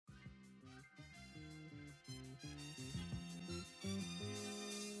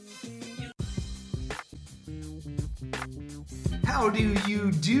How do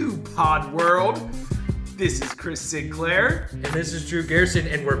you do, Pod World? This is Chris Sinclair. And this is Drew Garrison,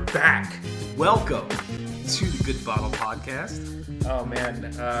 and we're back. Welcome to the Good Bottle Podcast. Oh,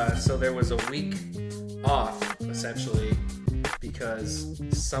 man. So there was a week off, essentially, because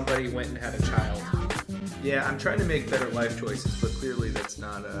somebody went and had a child. Yeah, I'm trying to make better life choices, but clearly that's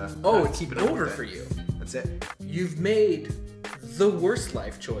not it's keeping over up for you. That's it. You've made the worst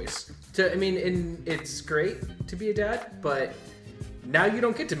life choice. And it's great to be a dad, but now you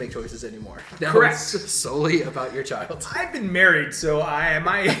don't get to make choices anymore. Now Correct. It's solely about your child. I've been married, so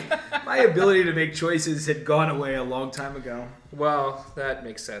my ability to make choices had gone away a long time ago. Well, that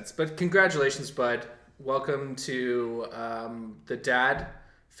makes sense. But congratulations, bud. Welcome to the dad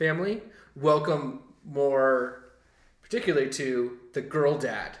family. Welcome more particularly to the girl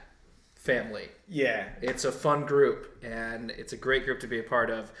dad family. Yeah. It's a fun group, and it's a great group to be a part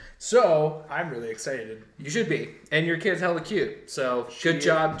of. So, I'm really excited. you should be. And your kid's hella cute. So, good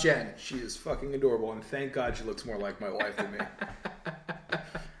job, Jen. She is fucking adorable, and thank God she looks more like my wife than me.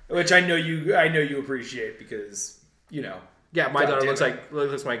 Which I know you appreciate because, you know. Yeah, my God daughter damn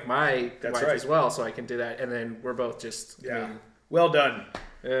looks like my That's wife right. as well, so I can do that. And then we're both just Well done.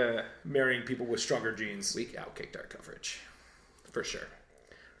 uh, Marrying people with stronger genes. we outkicked our coverage. For sure.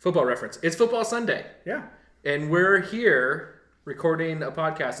 Football reference. It's football Sunday. Yeah. And we're here recording a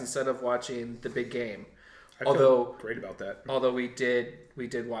podcast instead of watching the big game. I feel great about that. Although we did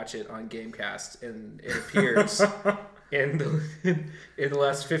watch it on Gamecast, and it appears in the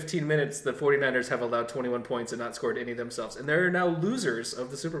last 15 minutes the 49ers have allowed 21 points and not scored any themselves. And they're now losers of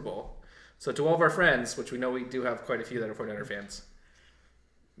the Super Bowl. So to all of our friends, which we know we do have quite a few that are 49er fans,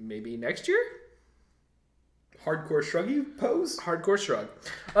 maybe next year? Hardcore shruggy pose? Hardcore shrug.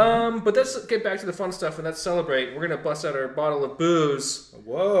 But let's get back to the fun stuff and let's celebrate. We're going to bust out our bottle of booze.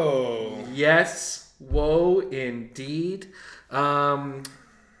 Whoa. Yes. Whoa, indeed.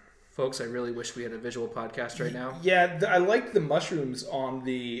 Folks, I really wish we had a visual podcast right now. Yeah, I like the mushrooms on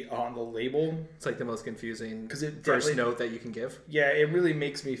the label. It's like the most confusing 'Cause it first definitely- note that you can give. Yeah, it really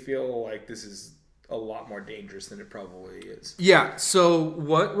makes me feel like this is a lot more dangerous than it probably is. Yeah, so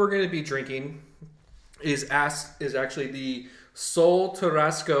what we're going to be drinking is actually the Sol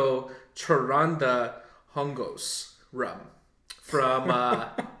Tarasco Charanda Hongos rum from...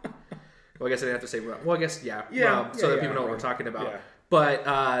 well, I guess I didn't have to say rum. Well, I guess, rum, so that people know what we're talking about. Yeah.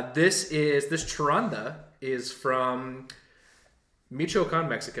 But this Charanda is from Michoacan,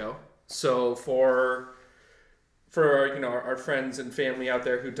 Mexico. So for our friends and family out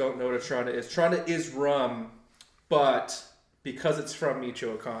there who don't know what a Charanda is rum, but because it's from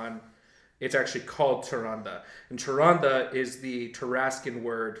Michoacan, it's actually called Charanda. And Charanda is the Tarascan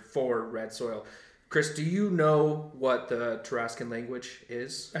word for red soil. Chris, do you know what the Tarascan language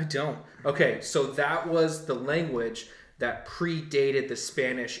is? I don't. Okay, so that was the language that predated the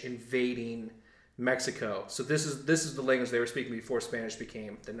Spanish invading Mexico. So this is the language they were speaking before Spanish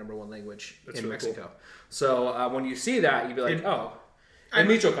became the number one language in really Mexico. cool. So when you see that, you'd be like, in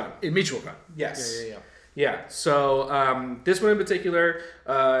Michoacan. In Michoacan. Yes. Yeah. So this one in particular,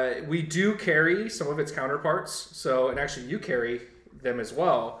 we do carry some of its counterparts. So, and actually you carry them as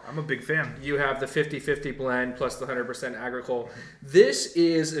well. I'm a big fan. You have the 50-50 blend plus the 100% agricole. This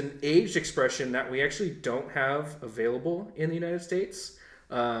is an aged expression that we actually don't have available in the United States.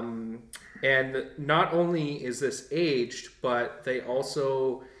 And not only is this aged, but they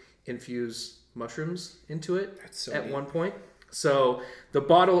also infuse mushrooms into it one point. So the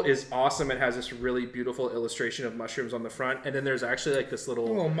bottle is awesome. It has this really beautiful illustration of mushrooms on the front. And then there's actually like this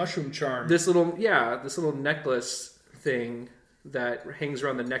little mushroom charm. This little necklace thing that hangs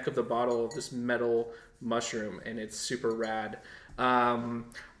around the neck of the bottle of this metal mushroom, and it's super rad.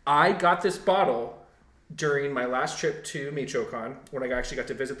 I got this bottle during my last trip to Michoacan when I actually got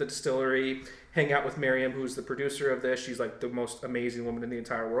to visit the distillery, hang out with Miriam, who's the producer of this. She's like the most amazing woman in the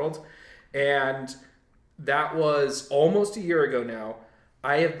entire world. And that was almost a year ago now.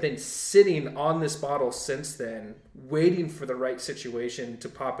 I have been sitting on this bottle since then, waiting for the right situation to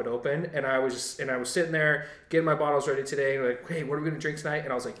pop it open. And I was sitting there getting my bottles ready today, and like, hey, what are we gonna drink tonight?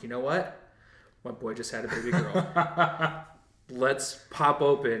 And I was like, you know what? My boy just had a baby girl. Let's pop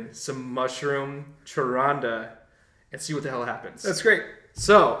open some mushroom Charanda and see what the hell happens. That's great.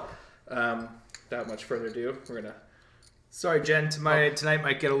 So, without much further ado, we're gonna. Sorry, Jen. Tonight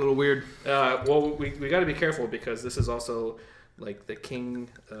might get a little weird. Well, we got to be careful because this is also like the king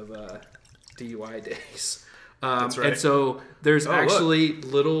of DUI days. That's right. And so there's actually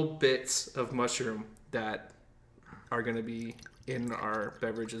little bits of mushroom that are going to be in our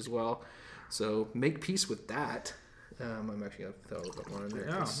beverage as well. So make peace with that. I'm actually gonna throw a little bit more in there.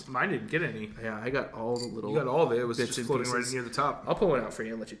 Yeah, mine didn't get any. Yeah, I got all the little. You got all of it. It was bits just and floating pieces. right near the top. I'll pull one out for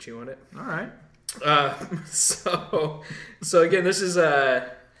you and let you chew on it. All right. So again, this is a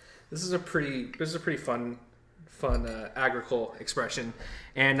pretty fun agricole expression,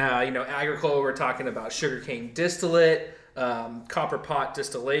 and agricole, we're talking about sugarcane distillate, copper pot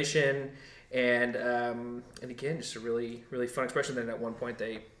distillation, and again, just a really fun expression. Then at one point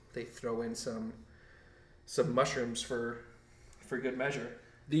they throw in some mushrooms for good measure.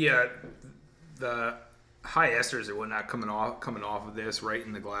 The high esters and whatnot coming off of this right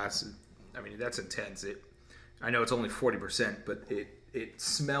in the glass. I mean, that's intense. I know it's only 40%, but it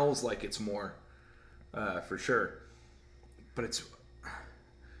smells like it's more, for sure. But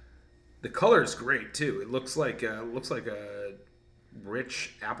the color is great too. It looks like a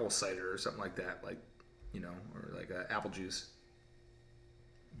rich apple cider or something like that, or like apple juice.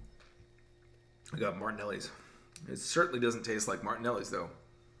 I got Martinelli's. It certainly doesn't taste like Martinelli's though.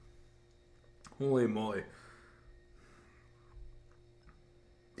 Holy moly!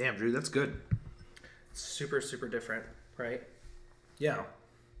 Damn, Drew, that's good. Super different, right? Yeah.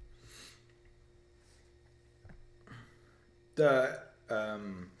 The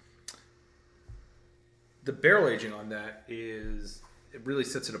barrel aging on that it really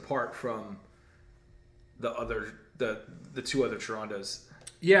sets it apart from the two other Charandas.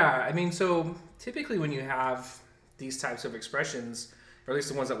 Yeah, I mean, so typically when you have these types of expressions, or at least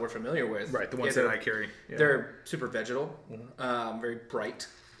the ones that we're familiar with, Right, the ones that I carry, they're super vegetal, very bright,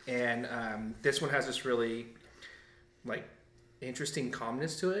 and this one has this really interesting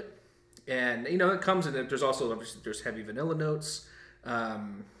calmness to it, and it comes in. There's also there's heavy vanilla notes.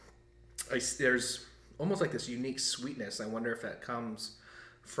 There's almost like this unique sweetness. I wonder if that comes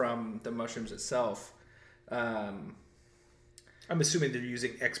from the mushrooms itself. I'm assuming they're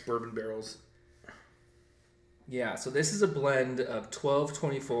using ex-bourbon barrels. Yeah, so this is a blend of 12,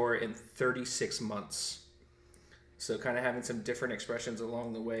 24, and 36 months. So kind of having some different expressions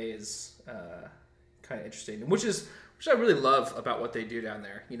along the way is kind of interesting, which I really love about what they do down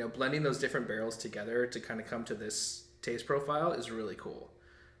there. Blending those different barrels together to kind of come to this taste profile is really cool.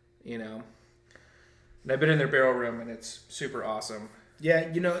 And I've been in their barrel room and it's super awesome. Yeah,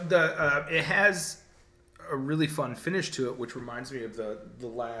 it has a really fun finish to it, which reminds me of the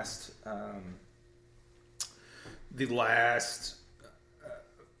last oh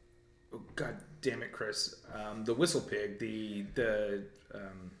god damn it, Chris, the Whistle Pig, the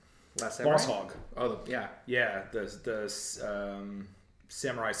Last Boss Samurai? Hog. Oh, yeah. The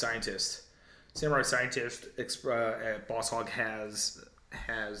Samurai Scientist. Samurai Scientist Boss Hog has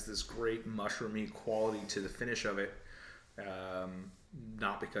this great mushroomy quality to the finish of it.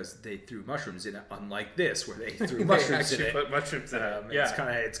 Not because they threw mushrooms in it, unlike this, where they threw mushrooms in it. Put mushrooms in it. Yeah.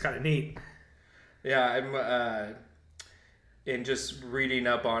 It's kind of neat. Yeah, I'm in just reading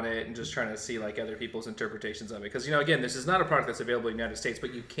up on it and just trying to see other people's interpretations of it, because again, this is not a product that's available in the United States,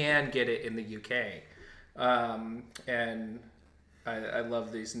 but you can get it in the UK. And I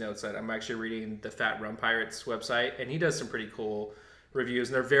love these notes. I'm actually reading the Fat Rum Pirates website, and he does some pretty cool reviews,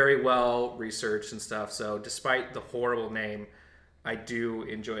 and they're very well researched and stuff. So despite the horrible name, I do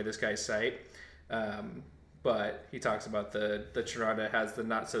enjoy this guy's site. But he talks about the Charanda has the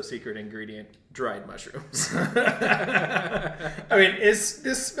not so secret ingredient, dried mushrooms. I mean,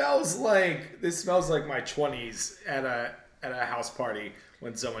 this smells like my 20s at a house party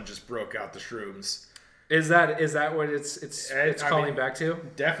when someone just broke out the shrooms. Is that what it's calling back to?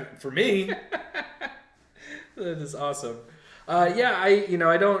 Definitely for me. That is awesome. I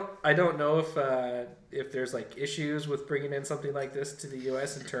don't know if there's issues with bringing in something like this to the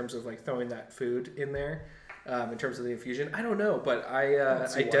U.S. in terms of throwing that food in there, in terms of the infusion. I don't know, but I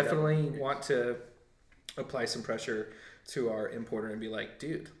definitely want to apply some pressure to our importer and be like,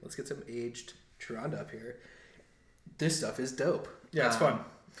 dude, let's get some aged Charanda up here. This stuff is dope. Yeah, it's fun.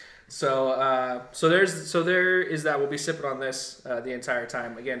 So there is that. We'll be sipping on this the entire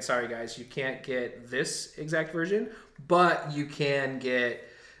time. Again, sorry guys, you can't get this exact version, but you can get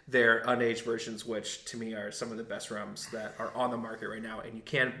their unaged versions, which to me are some of the best rums that are on the market right now, and you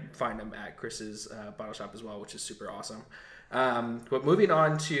can find them at Chris's bottle shop as well, which is super awesome. But moving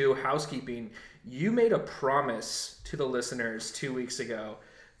on to housekeeping, you made a promise to the listeners 2 weeks ago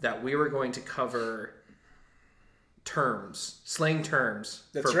that we were going to cover slang terms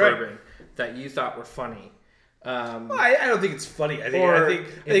for bourbon that you thought were funny. Well, I don't think it's funny. I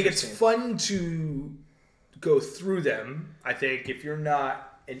think it's fun to go through them. I think if you're not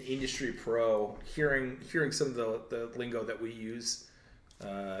an industry pro, hearing some of the lingo that we use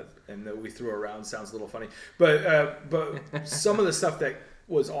and that we threw around sounds a little funny. But some of the stuff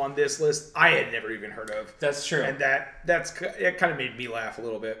was on this list, I had never even heard of. That's true. And it kind of made me laugh a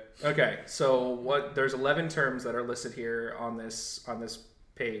little bit. Okay, so there's 11 terms that are listed here on this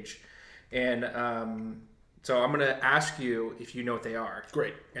page, and so I'm gonna ask you if you know what they are.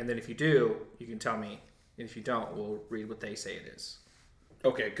 Great. And then if you do, you can tell me. And if you don't, we'll read what they say it is.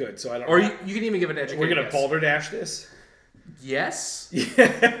 Okay, good. So I don't. Or you can even give an educated We're gonna guess. balderdash this. Yes.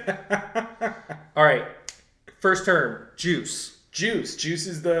 Yeah. All right. First term: juice. Juice. Juice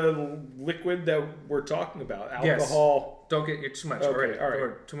is the liquid that we're talking about. Alcohol. Yes. Don't get too much. Okay, all right.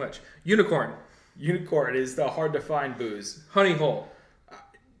 Or too much. Unicorn. Unicorn is the hard to find booze. Honey hole.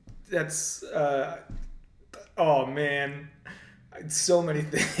 That's. Oh man. So many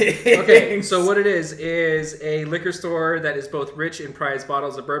things. Okay, so what it is a liquor store that is both rich in prized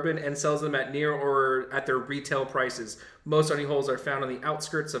bottles of bourbon and sells them at near or at their retail prices. Most honey holes are found on the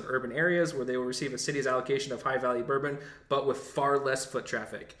outskirts of urban areas where they will receive a city's allocation of high-value bourbon, but with far less foot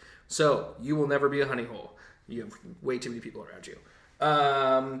traffic. So, you will never be a honey hole. You have way too many people around you.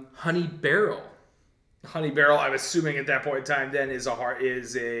 Honey barrel. Honey barrel, I'm assuming at that point in time then is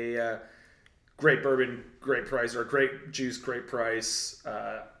a great bourbon, great price, or great juice, great price.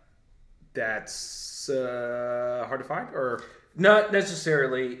 That's hard to find, or not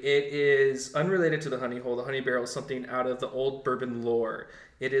necessarily. It is unrelated to the honey hole. The honey barrel is something out of the old bourbon lore.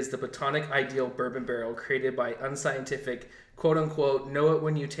 It is the platonic ideal bourbon barrel created by unscientific, quote-unquote,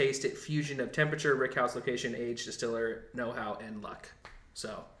 know-it-when-you-taste-it fusion of temperature, rickhouse location, age, distiller, know-how, and luck.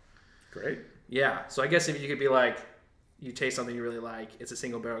 So, great. Yeah. So I guess if you could be like, you taste something you really like, it's a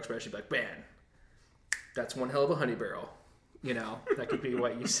single barrel expression, you'd be like, man, that's one hell of a honey barrel. You know, that could be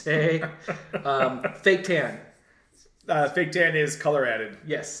what you say. Fake tan. Fake tan is color added.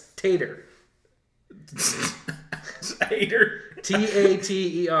 Yes. Tater. Tater.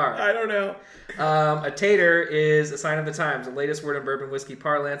 Tater. I don't know. A tater is a sign of the times, the latest word in bourbon whiskey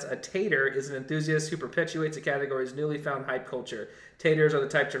parlance. A tater is an enthusiast who perpetuates a category's newly found hype culture. Taters are the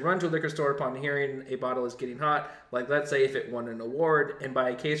type to run to a liquor store upon hearing a bottle is getting hot, like let's say if it won an award, and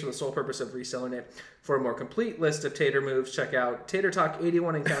buy a case for the sole purpose of reselling it. For a more complete list of tater moves, check out Tater Talk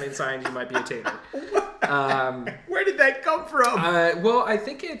 81 and counting signs. You might be a tater. Where did that come from? Well, I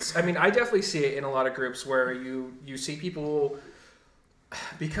think I definitely see it in a lot of groups where you see people,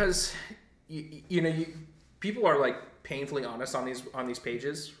 because people are like painfully honest on these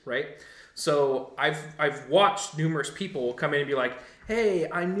pages, right? So I've watched numerous people come in and be like, hey,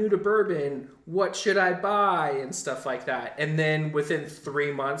 I'm new to bourbon, what should I buy, and stuff like that. And then within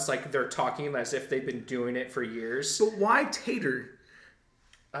 3 months, like, they're talking as if they've been doing it for years. But why tater?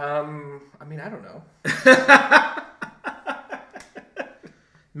 I don't know.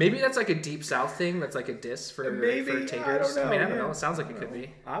 Maybe that's like a deep south thing. That's like a diss for taters. I don't know. It sounds like it could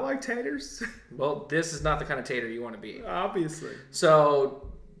be. I like taters. Well, this is not the kind of tater you want to be. Obviously. So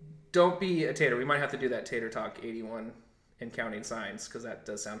don't be a tater. We might have to do that Tater Talk 81 and counting signs, because that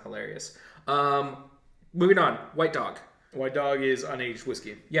does sound hilarious. Moving on. White Dog. White Dog is unaged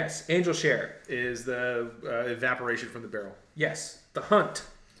whiskey. Yes. Angel Share is the evaporation from the barrel. Yes. The Hunt.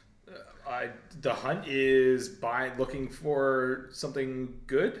 The Hunt is looking for something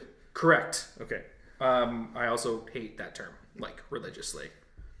good? Correct. Okay. I also hate that term, like, religiously,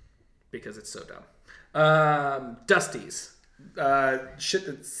 because it's so dumb. Dusties. Shit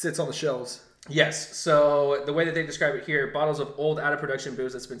that sits on the shelves. Yes. So the way that they describe it here, bottles of old out-of-production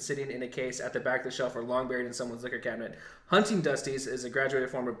booze that's been sitting in a case at the back of the shelf or long buried in someone's liquor cabinet. Hunting dusties is a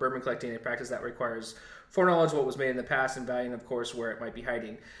graduated form of bourbon collecting, a practice that requires foreknowledge of what was made in the past and valuing, of course, where it might be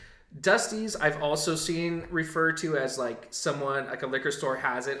hiding. Dusties, I've also seen referred to as like someone, like a liquor store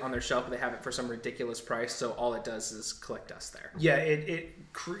has it on their shelf, but they have it for some ridiculous price, so all it does is collect dust there. Yeah, it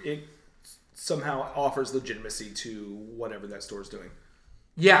somehow offers legitimacy to whatever that store is doing.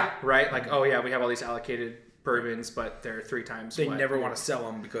 Yeah, right? Like, oh yeah, we have all these allocated bourbons, but they're 3 times They never want to sell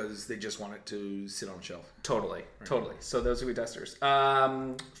them because they just want it to sit on the shelf. Totally. So those would be dusters.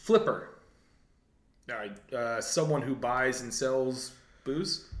 Flipper. All right. Someone who buys and sells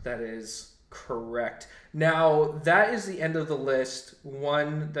booze? That is correct. Now, that is the end of the list.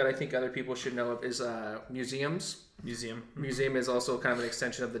 One that I think other people should know of is museums. Museum. Museum is also kind of an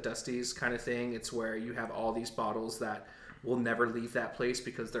extension of the Dusties kind of thing. It's where you have all these bottles that will never leave that place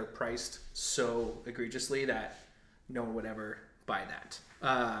because they're priced so egregiously that no one would ever buy that.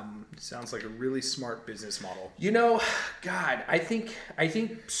 Sounds like a really smart business model. God, I think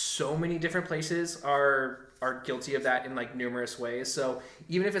so many different places are guilty of that in like numerous ways. So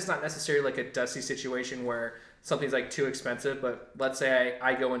even if it's not necessarily like a Dusty situation where something's like too expensive, but let's say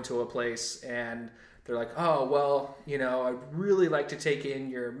I go into a place and they're like, oh, well, I'd really like to take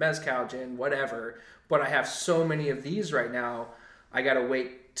in your mezcal gin, whatever, but I have so many of these right now. I got to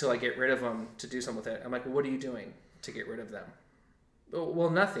wait till I get rid of them to do something with it. I'm like, well, what are you doing to get rid of them? Well,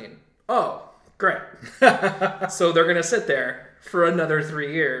 nothing. Oh, great. So they're going to sit there for another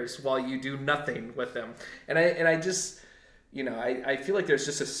 3 years while you do nothing with them. And I just, I feel like there's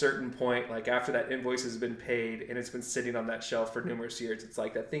just a certain point, like after that invoice has been paid and it's been sitting on that shelf for numerous years, it's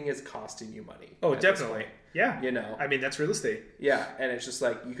like that thing is costing you money. Oh, definitely. Yeah. I mean, that's real estate. Yeah. And it's just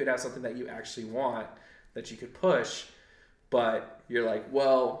like, you could have something that you actually want that you could push, but you're like,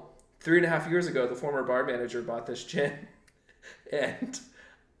 well, 3.5 years ago, the former bar manager bought this gin and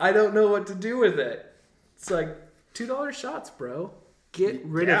I don't know what to do with it. It's like $2 shots, bro. Get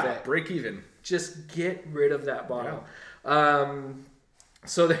rid of it. Break even. Just get rid of that bottle. Yeah.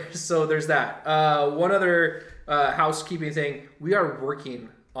 So there's that. One other housekeeping thing. We are working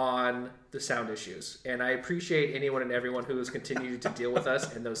on the sound issues, and I appreciate anyone and everyone who has continued to deal with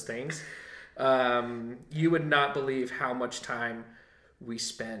us in those things. You would not believe how much time we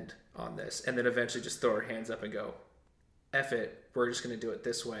spend on this, and then eventually just throw our hands up and go, F it, we're just going to do it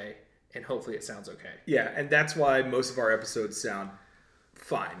this way, and hopefully it sounds okay. Yeah, and that's why most of our episodes sound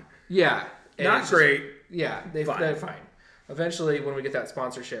fine. Yeah. Not great. They're fine. Eventually, when we get that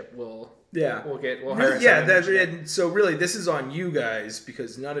sponsorship, we'll hire and so really, this is on you guys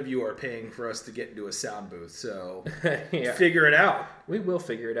because none of you are paying for us to get into a sound booth. So figure it out. We will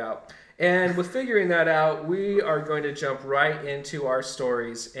figure it out. And with figuring that out, we are going to jump right into our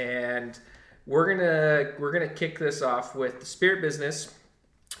stories, and we're gonna kick this off with The Spirit Business,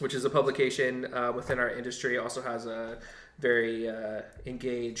 which is a publication within our industry. Also has a very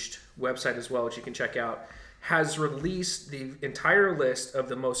engaged website as well, which you can check out. Has released the entire list of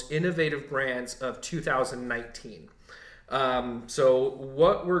the most innovative brands of 2019. So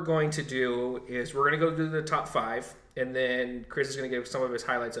what we're going to do is we're going to go through the top 5. And then Chris is going to give some of his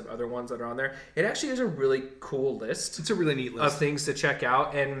highlights of other ones that are on there. It actually is a really cool list. It's a really neat list of things to check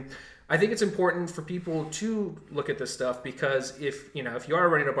out. And I think it's important for people to look at this stuff because if you are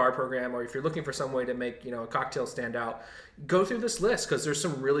running a bar program or if you're looking for some way to make, a cocktail stand out, go through this list because there's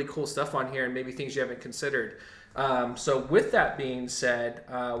some really cool stuff on here and maybe things you haven't considered. So with that being said,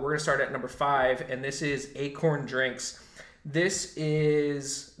 we're going to start at number 5, and this is Acorn Drinks. This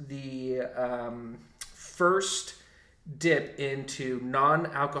is the first dip into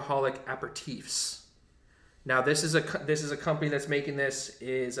non-alcoholic aperitifs. Now this is a company that's making this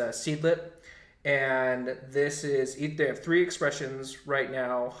is Seedlip, and they have 3 expressions right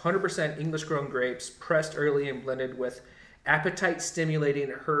now: 100% English grown grapes, pressed early and blended with appetite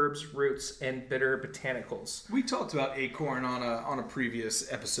stimulating herbs, roots, and bitter botanicals. We talked about Acorn on a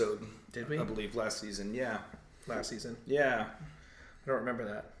previous episode. Did we? I believe last season. Yeah, last season. Yeah, I don't remember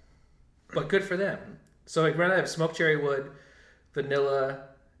that, but good for them. So like, I have smoked cherry wood, vanilla,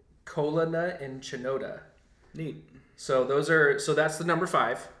 cola nut, and chinoda. Neat. So that's the number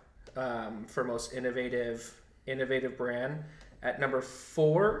 5 for most innovative brand. At number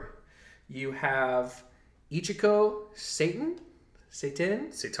 4, you have Ichiko Satan,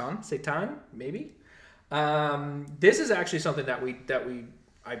 maybe. This is actually something that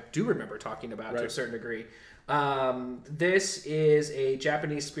I do remember talking about to a certain degree. This is a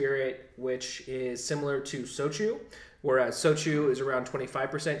Japanese spirit which is similar to sochu, whereas sochu is around 25%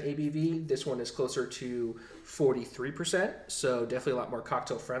 ABV. This one is closer to 43%, so definitely a lot more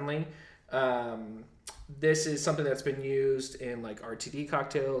cocktail friendly. This is something that's been used in like RTD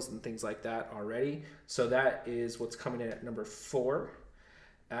cocktails and things like that already. So that is what's coming in at number 4.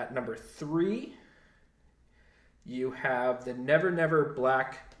 At number 3, you have the Never Never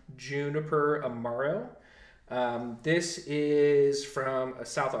Black Juniper Amaro. This is from a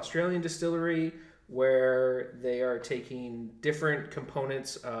South Australian distillery where they are taking different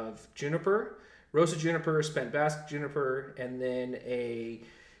components of juniper, roasted juniper, spent basket juniper, and then a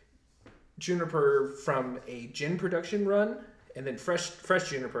juniper from a gin production run, and then fresh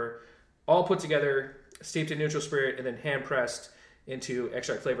juniper, all put together, steeped in neutral spirit, and then hand pressed into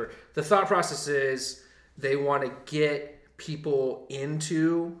extract flavor. The thought process is they want to get people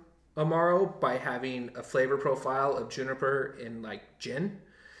into Amaro by having a flavor profile of juniper in like gin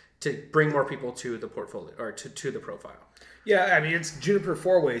to bring more people to the portfolio or to the profile. Yeah, I mean, it's juniper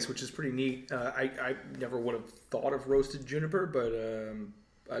 4 ways, which is pretty neat. I never would have thought of roasted juniper,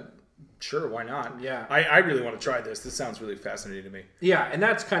 but sure, why not? Yeah. I really want to try this. This sounds really fascinating to me. Yeah, and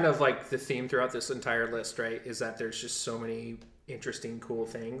that's kind of like the theme throughout this entire list, right? Is that there's just so many interesting, cool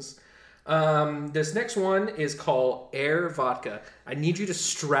things. This next one is called Air Vodka. I need you to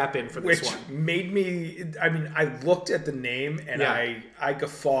strap in for this one. Which made me, I mean, I looked at the name and I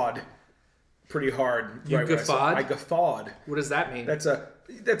guffawed pretty hard. You guffawed? I guffawed. What does that mean?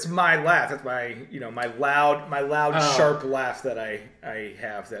 That's my laugh. That's my my loud, sharp laugh that I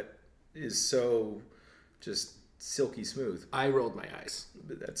have that is so just silky smooth. I rolled my eyes.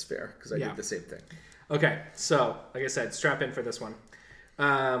 But that's fair because I did the same thing. Okay, so like I said, strap in for this one.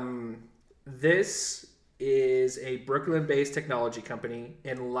 This is a Brooklyn-based technology company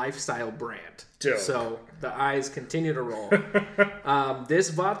and lifestyle brand. Dope. So the eyes continue to roll. This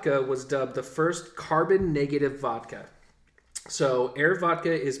vodka was dubbed the first carbon-negative vodka. So air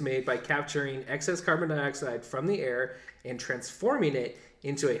vodka is made by capturing excess carbon dioxide from the air and transforming it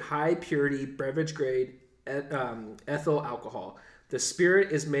into a high-purity beverage-grade ethyl alcohol. The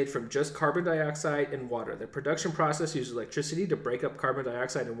spirit is made from just carbon dioxide and water. The production process uses electricity to break up carbon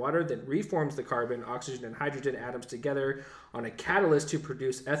dioxide and water, then reforms the carbon, oxygen, and hydrogen atoms together on a catalyst to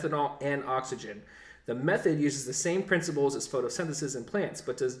produce ethanol and oxygen. The method uses the same principles as photosynthesis in plants,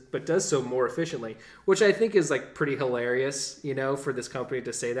 but does so more efficiently, which I think is like pretty hilarious, for this company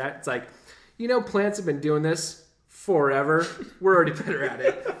to say that. It's like, plants have been doing this forever. We're already better at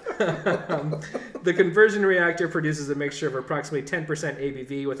it. The conversion reactor produces a mixture of approximately 10%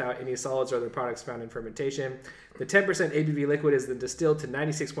 ABV without any solids or other products found in fermentation. The 10% ABV liquid is then distilled to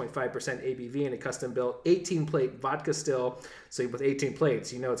 96.5% ABV in a custom-built 18-plate vodka still. So with 18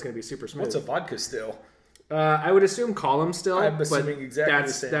 plates, it's going to be super smooth. What's a vodka still? I would assume column still. I'm assuming exactly the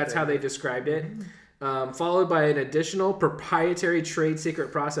same that's thing. how they described it. Followed by an additional proprietary trade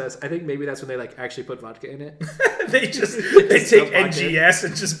secret process. I think maybe that's when they actually put vodka in it. they take NGS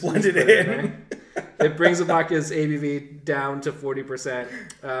and just blend it in. It brings the vodka's ABV down to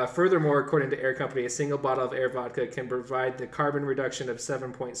 40%. Furthermore, according to Air Company, a single bottle of air vodka can provide the carbon reduction of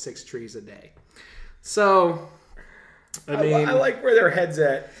 7.6 trees a day. So, I mean, I like where their head's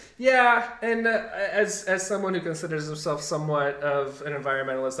at. Yeah, and as someone who considers himself somewhat of an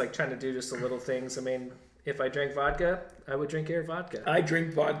environmentalist, trying to do just the little things, I mean, if I drank vodka, I would drink air vodka. I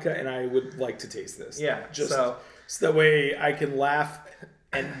drink vodka, and I would like to taste this. Yeah, so that way I can laugh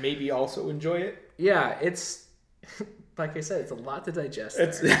and maybe also enjoy it. Yeah, it's like I said, it's a lot to digest.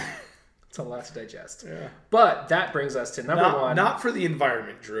 It's a lot to digest. Yeah. But that brings us to number one. Not for the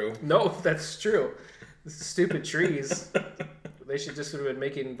environment, Drew. No, that's true. Stupid trees. They should just have been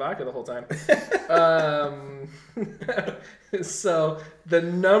making vodka the whole time. So the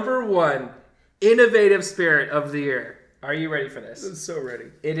number one innovative spirit of the year. Are you ready for this? I'm so ready.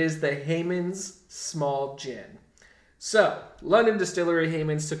 It is the Hayman's Small Gin. So, London distillery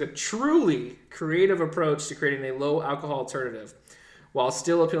Hayman's took a truly creative approach to creating a low alcohol alternative while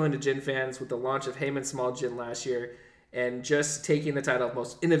still appealing to gin fans with the launch of Hayman's Small Gin last year and just taking the title of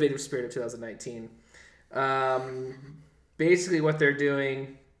Most Innovative Spirit of 2019. Basically what they're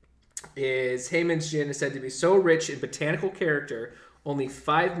doing is Hayman's Gin is said to be so rich in botanical character, only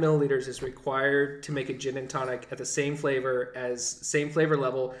 5 milliliters is required to make a gin and tonic at the same flavor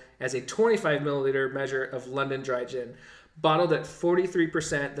level as a 25 milliliter measure of London dry gin. Bottled at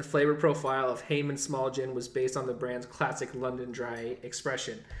 43%, the flavor profile of Hayman's Small Gin was based on the brand's classic London dry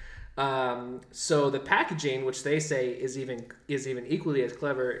expression. So the packaging, which they say is even equally as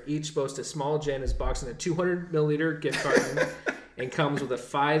clever, each boasts a small gin is boxed in a 200 milliliter gift carton and comes with a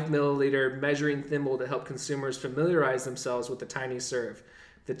 5 milliliter measuring thimble to help consumers familiarize themselves with the tiny serve.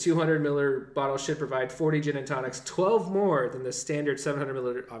 The 200 milliliter bottle should provide 40 gin and tonics, 12 more than the standard 700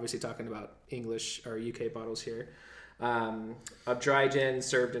 milliliter, obviously talking about English or UK bottles here, of dry gin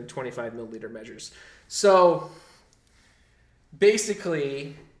served in 25 milliliter measures. So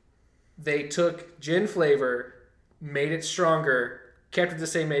basically, they took gin flavor, made it stronger, kept it the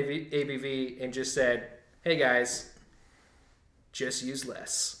same ABV, and just said, hey guys, just use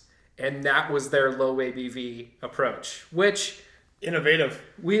less. And that was their low ABV approach, which innovative.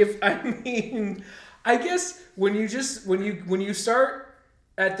 I guess when you start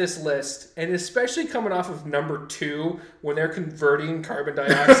at this list, and especially coming off of number 2, when they're converting carbon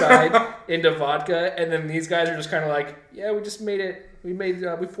dioxide into vodka, and then these guys are just kind of like, yeah, we just made it. We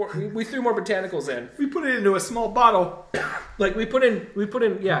threw more botanicals in. We put it into a small bottle. We put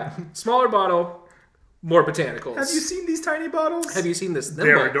in smaller bottle, more botanicals. Have you seen these tiny bottles? Have you seen this thimble?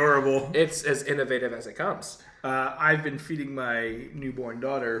 They're adorable. It's as innovative as it comes. I've been feeding my newborn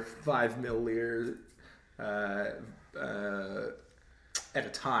daughter 5 milliliters at a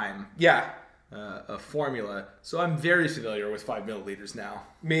time. Yeah. A formula. So I'm very familiar with 5 milliliters now.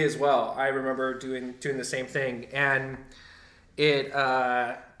 Me as well. I remember doing the same thing, and it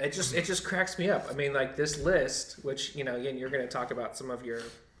just cracks me up. I mean, this list, which again, you're going to talk about some of your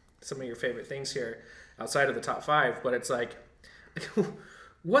favorite things here outside of the top 5, but it's like,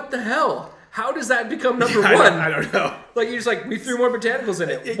 what the hell? How does that become number one? I don't know. Like you're just like, we threw more botanicals in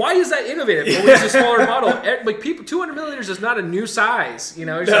it. Why is that innovative? Well, it's a smaller bottle. Like people, 200 milliliters is not a new size. You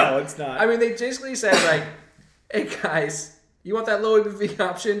know? No, it's not. I mean, they basically said like, hey guys, you want that low ABV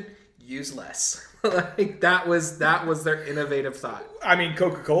option? Use less. Like that was their innovative thought. I mean,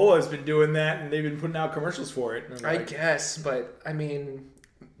 Coca-Cola has been doing that, and they've been putting out commercials for it. I guess, but I mean,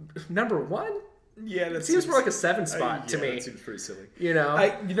 number one. Yeah, that seems more like a 7 spot to me. That seems pretty silly. You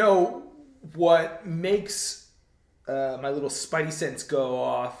know, What makes my little spidey sense go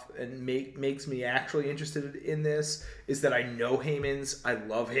off and makes me actually interested in this is that I know Heyman's. I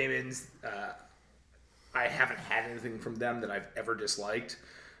love Heyman's. I haven't had anything from them that I've ever disliked.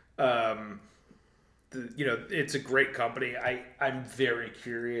 It's a great company. I'm very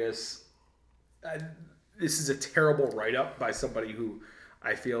curious. This is a terrible write-up by somebody who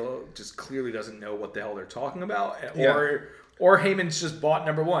I feel just clearly doesn't know what the hell they're talking about, or Heyman's just bought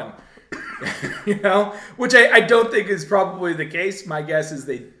number one. Which I don't think is probably the case. My guess is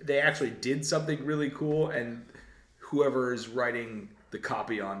they actually did something really cool, and whoever is writing the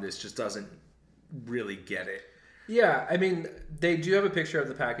copy on this just doesn't really get it. Yeah, I mean, they do have a picture of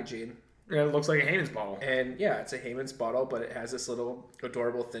the packaging. Yeah, it looks like a Heyman's bottle. And yeah, it's a Heyman's bottle, but it has this little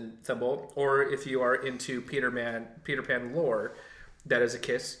adorable thimble. Or if you are into Peter Pan lore, that is a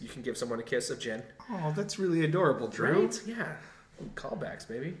kiss. You can give someone a kiss of gin. Oh, that's really adorable, Drew. Right? Yeah. Callbacks,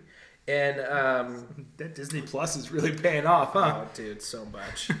 baby. And that Disney Plus is really paying off, huh? Oh, dude, so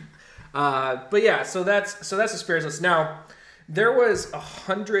much. But yeah, so that's the spirits list. Now, there was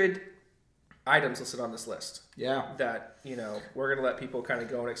 100 items listed on this list. Yeah. That, we're going to let people kind of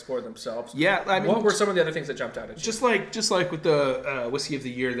go and explore themselves. Yeah. I mean, what were some of the other things that jumped out at you? Just like with the Whiskey of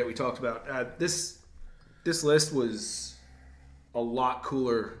the Year that we talked about, this list was a lot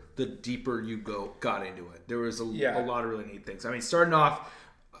cooler the deeper you got into it. There was a lot of really neat things. I mean, starting off,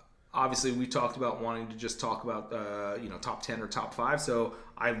 obviously we talked about wanting to just talk about, top 10 or top 5. So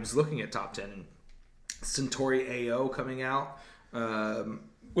I was looking at top 10 and Centauri AO coming out.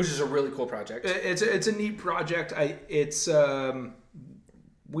 Which is a really cool project. It's a neat project.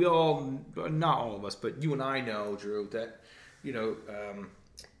 We all, not all of us, but you and I know, Drew, that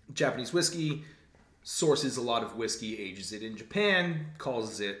Japanese whiskey sources a lot of whiskey, ages it in Japan,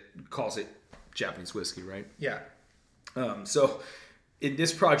 calls it Japanese whiskey, right? Yeah. So in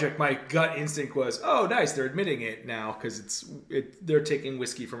this project, my gut instinct was, oh, nice, they're admitting it now because they're taking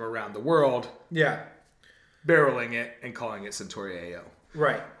whiskey from around the world, barreling it and calling it Centauri AO.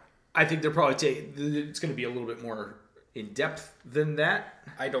 Right. I think they're probably it's going to be a little bit more in depth than that.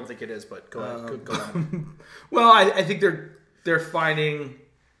 I don't think it is, but go on. Well, I think they're finding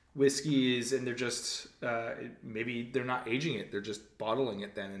whiskeys and they're just maybe they're not aging it; they're just bottling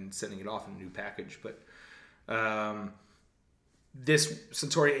it then and sending it off in a new package. But this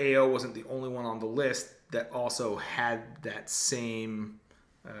Centauri AO wasn't the only one on the list that also had that same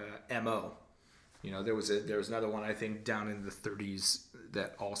MO. There was another one I think down in the 30s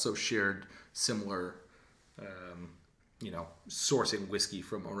that also shared similar, sourcing whiskey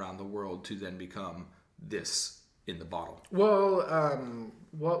from around the world to then become this in the bottle. Well,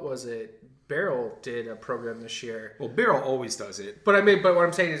 what was it? Barrel did a program this year. Well, Barrel always does it. But what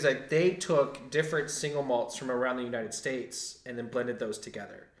I'm saying is like they took different single malts from around the United States and then blended those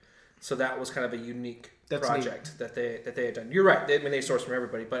together. So that was kind of a unique project that they had done. You're right. They source from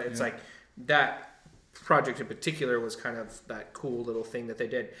everybody, but it's like that project in particular was kind of that cool little thing that they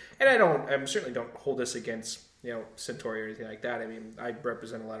did. And I certainly don't hold this against, Centauri or anything like that. I mean, I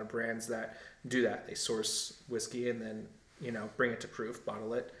represent a lot of brands that do that. They source whiskey and then, bring it to proof,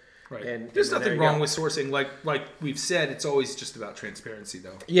 bottle it. Right. And there's nothing wrong with sourcing. Like we've said, it's always just about transparency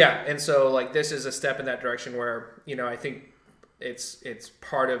though. Yeah. And so this is a step in that direction where, I think it's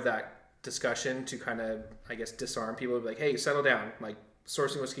part of that discussion to kind of, I guess, disarm people. Be like, hey, settle down. Like,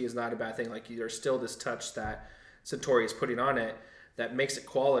 sourcing whiskey is not a bad thing. Like, there's still this touch that Centauri is putting on it that makes it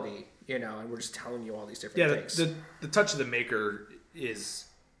quality, and we're just telling you all these different things. The touch of the maker is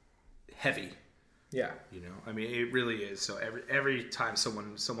heavy. Yeah. I mean, it really is. So every time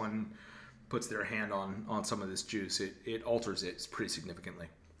someone puts their hand on some of this juice, it alters it pretty significantly.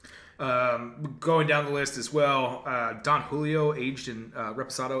 Going down the list as well, Don Julio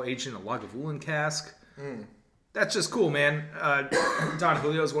Reposado aged in a Lagavulin cask. That's just cool, man. Don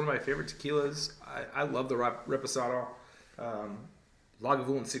Julio is one of my favorite tequilas. I love the Reposado.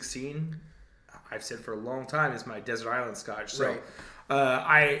 Lagavulin 16, I've said for a long time, is my desert island scotch. So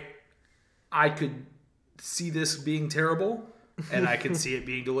right. I could see this being terrible, and I can see it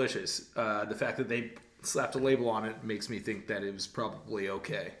being delicious. The fact that they slapped a label on it makes me think that it was probably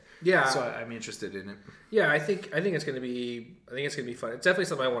okay. Yeah. So I'm interested in it. Yeah, I think it's gonna be fun. It's definitely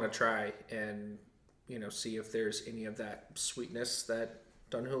something I want to try and see if there's any of that sweetness that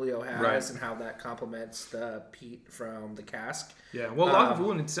Don Julio has and how that complements the peat from the cask. Yeah, well,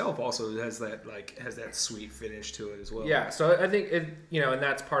 Lagavulin itself also has that sweet finish to it as well. Yeah, so I think and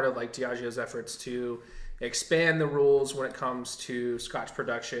that's part of like Diageo's efforts to expand the rules when it comes to Scotch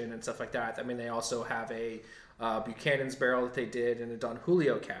production and stuff like that. I mean, they also have a Buchanan's barrel that they did in a Don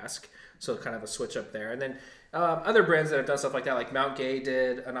Julio cask, so kind of a switch up there. And then other brands that have done stuff like that, like Mount Gay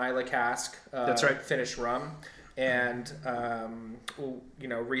did an Islay cask. That's right. Finished rum. And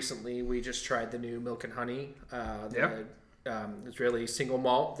recently we just tried the new Milk and Honey, Israeli single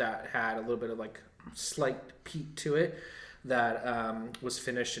malt that had a little bit of like slight peat to it, that was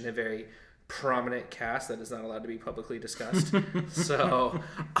finished in a very prominent cask that is not allowed to be publicly discussed. So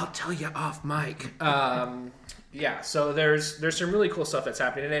I'll tell you off mic. So there's some really cool stuff that's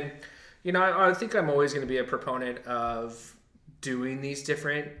happening, and I think I'm always going to be a proponent of doing these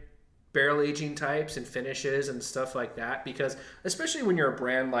different barrel aging types and finishes and stuff like that, because especially when you're a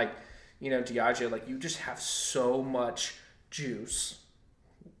brand like Diageo, like you just have so much juice.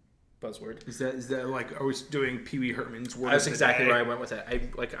 Buzzword. Is that like, are we doing Pee Wee Herman's word? That's exactly where I went with it.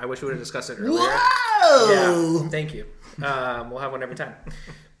 I wish we would have discussed it earlier. Whoa! Yeah, thank you. We'll have one every time.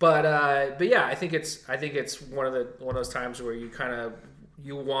 But yeah, I think it's one of those times where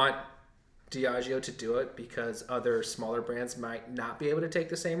you want Diageo to do it because other smaller brands might not be able to take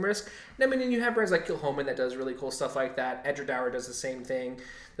the same risk. And I mean, you have brands like Kilchoman that does really cool stuff like that. Edradour does the same thing.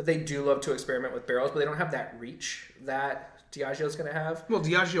 That they do love to experiment with barrels, but they don't have that reach that Diageo's going to have. Well,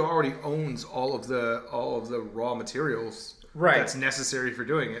 Diageo already owns all of the raw materials that's necessary for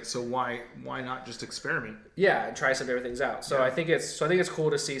doing it. So why not just experiment? Yeah, and try some different things out. So I think it's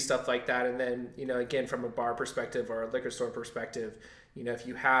cool to see stuff like that. And then again, from a bar perspective or a liquor store perspective, if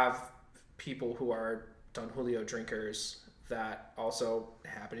you have people who are Don Julio drinkers that also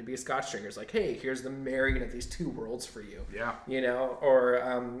happen to be Scotch drinkers, like, hey, here's the marrying of these two worlds for you. Yeah. Or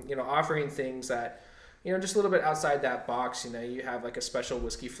offering things that just a little bit outside that box. You have like a special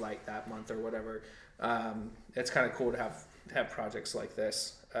whiskey flight that month or whatever. It's kind of cool to have projects like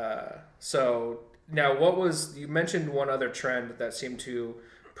this. So now, you mentioned one other trend that seemed to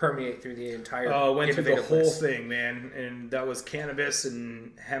permeate through the entire went through the whole list. thing, man, and that was cannabis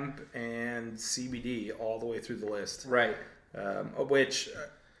and hemp and CBD all the way through the list, right? Which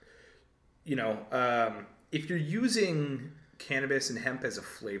if you're using cannabis and hemp as a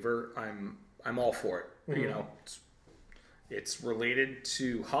flavor, I'm all for it. Mm-hmm. It's related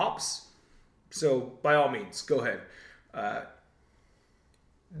to hops, so by all means, go ahead.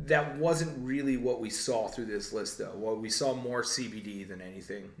 That wasn't really what we saw through this list, though. Well, we saw more CBD than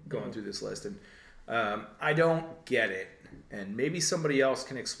anything going through this list, and I don't get it. And maybe somebody else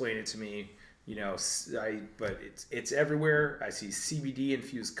can explain it to me. But it's everywhere. I see CBD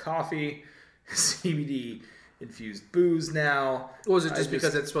infused coffee, CBD infused booze now. Was it just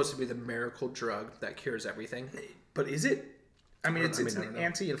because it's supposed to be the miracle drug that cures everything? But is it? I mean, it's an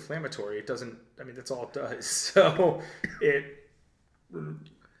anti-inflammatory. It doesn't. I mean, that's all it does. So it.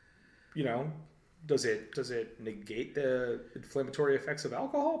 Does it negate the inflammatory effects of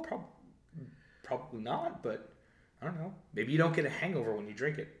alcohol? Probably not, but I don't know. Maybe you don't get a hangover when you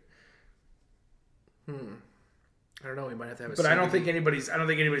drink it. I don't know. We might have to have. But I don't think anybody's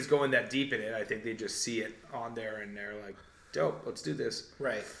going that deep in it. I think they just see it on there and they're like, "Dope, let's do this."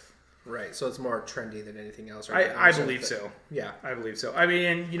 Right. So it's more trendy than anything else. I believe so. Yeah, I believe so. I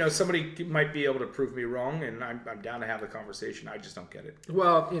mean, and somebody might be able to prove me wrong, and I'm down to have the conversation. I just don't get it.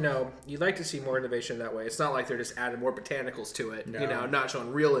 Well, you'd like to see more innovation that way. It's not like they're just adding more botanicals to it. No. Not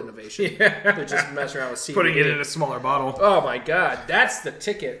showing real innovation. Yeah. They're just messing around with CBD. Putting it in a smaller bottle. Oh my God, that's the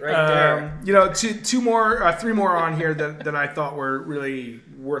ticket right there. Three more on here that I thought were really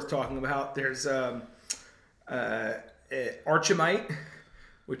worth talking about. There's Archimite,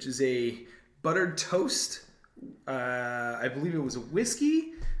 which is a buttered toast. I believe it was a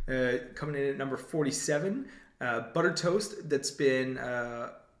whiskey coming in at number 47. Buttered toast that's been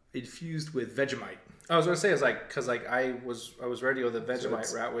infused with Vegemite. I was going to say, it's like, because like I was ready to go the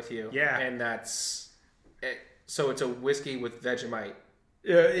Vegemite route with you. Yeah. And that's it. So it's a whiskey with Vegemite.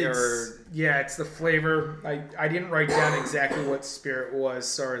 It's the flavor. I didn't write down exactly what spirit was.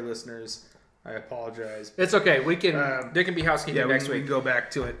 Sorry, listeners. I apologize. It's okay. We can. There can be housekeeping next week. We can go back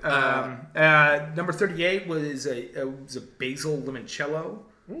to it. Number 38 was a basil limoncello.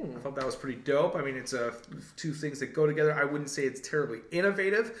 I thought that was pretty dope. I mean, it's two things that go together. I wouldn't say it's terribly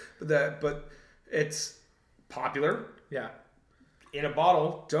innovative, but it's popular. Yeah. In a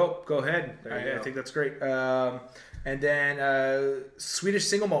bottle, dope. Go ahead. I think that's great. And then Swedish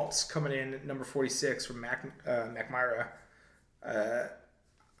single malts coming in at number 46 from Macmyra.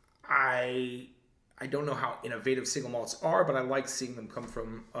 I don't know how innovative single malts are, but I like seeing them come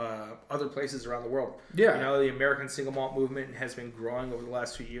from other places around the world. Yeah. You know, the American single malt movement has been growing over the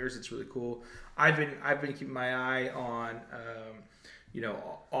last few years. It's really cool. I've been keeping my eye on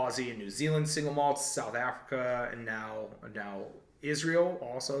Aussie and New Zealand single malts, South Africa, and now Israel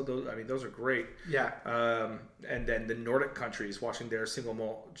also. Those are great. Yeah. And then the Nordic countries, watching their single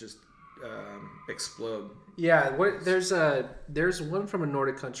malt just explode. Yeah. There's one from a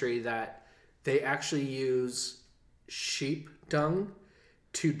Nordic country that they actually use sheep dung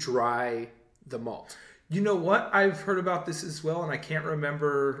to dry the malt. You know what? I've heard about this as well, and I can't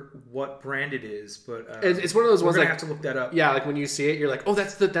remember what brand it is, but it's one of those ones. We're gonna have to look that up. Yeah, like when you see it, you're like, oh,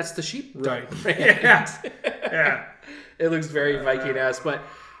 that's the sheep dung brand. Yeah. It looks very Viking-esque, but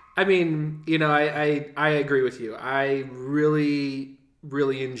I mean, I agree with you. I really,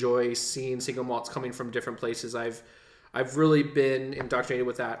 really enjoy seeing single malts coming from different places. I've really been indoctrinated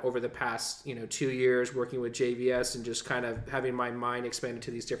with that over the past, 2 years working with JVS and just kind of having my mind expanded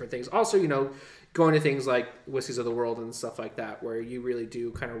to these different things. Also, going to things like Whiskeys of the World and stuff like that, where you really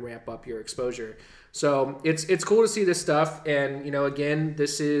do kind of ramp up your exposure. So it's cool to see this stuff. And, again,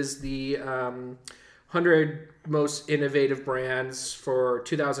 this is the 100 most innovative brands for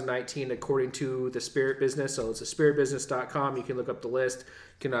 2019 according to the Spirit Business. So it's spiritbusiness.com. You can look up the list.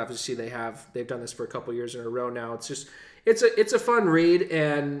 You can obviously they've done this for a couple years in a row now. It's a fun read.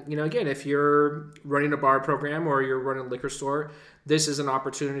 And again, if you're running a bar program or you're running a liquor store, this is an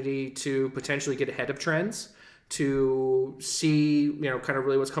opportunity to potentially get ahead of trends, to see kind of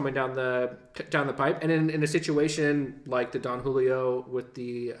really what's coming down the pipe. And in a situation like the Don Julio with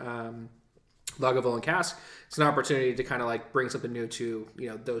the Lagavulin cask, it's an opportunity to kind of like bring something new to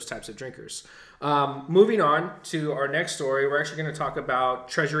those types of drinkers. Moving on to our next story, we're actually going to talk about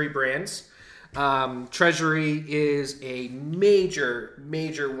Treasury Brands. Treasury is a major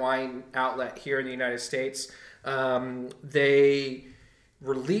wine outlet here in the United States. They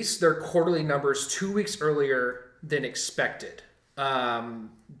released their quarterly numbers 2 weeks earlier than expected.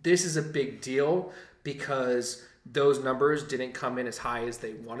 This is a big deal because those numbers didn't come in as high as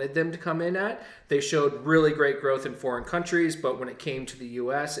they wanted them to come in at. They showed really great growth in foreign countries, but when it came to the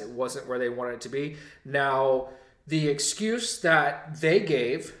US, it wasn't where they wanted it to be. Now, the excuse that they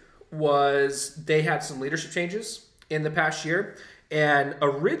gave was they had some leadership changes in the past year, and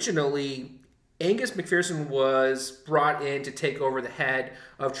originally Angus McPherson was brought in to take over the head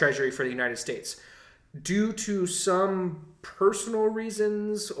of Treasury for the United States. Due to some personal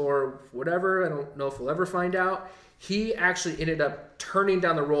reasons or whatever, I don't know if we'll ever find out, he actually ended up turning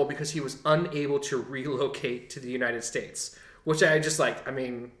down the role because he was unable to relocate to the United States, which I just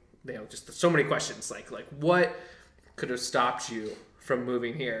just so many questions, like what could have stopped you from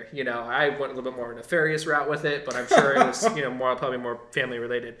moving here? I went a little bit more nefarious route with it, but I'm sure it was probably more family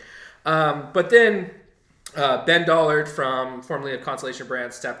related. But then Ben Dollard, from formerly of Constellation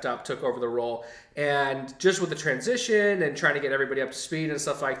Brands, stepped up, took over the role, and just with the transition and trying to get everybody up to speed and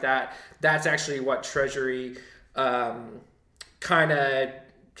stuff like that, that's actually what Treasury kind of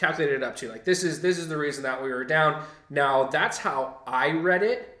calculated it up to. Like, this is the reason that we were down. Now, that's how I read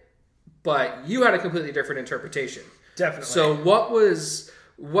it, but you had a completely different interpretation. Definitely. So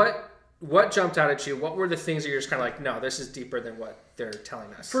what jumped out at you? What were the things that you're just kind of like, no, this is deeper than what they're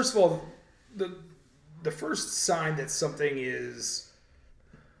telling us? First of all, the first sign that something is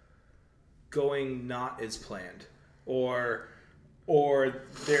going not as planned, or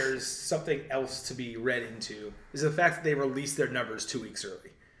there's something else to be read into, is the fact that they released their numbers 2 weeks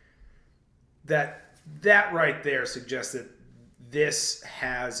early. That right there suggests that this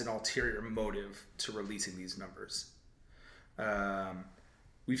has an ulterior motive to releasing these numbers.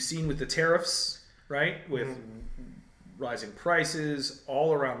 We've seen with the tariffs, right? With rising prices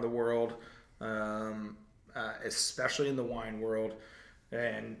all around the world, especially in the wine world,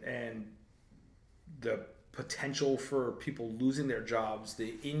 and the potential for people losing their jobs,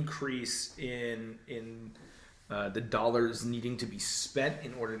 the increase in the dollars needing to be spent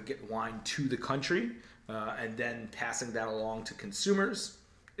in order to get wine to the country, and then passing that along to consumers.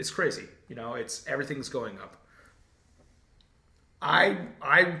 It's crazy. Everything's going up.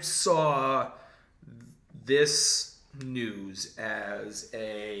 I saw this news as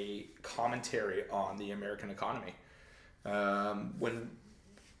a commentary on the American economy. When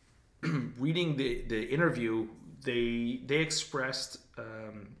reading the interview, they expressed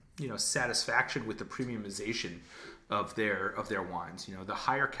satisfaction with the premiumization of their wines. The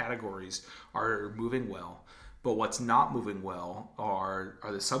higher categories are moving well, but what's not moving well are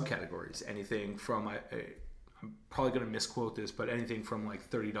the subcategories. Anything from I'm probably going to misquote this, but anything from like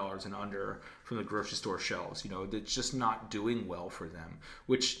 $30 and under from the grocery store shelves. It's just not doing well for them,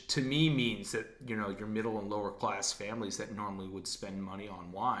 which to me means that, your middle and lower class families that normally would spend money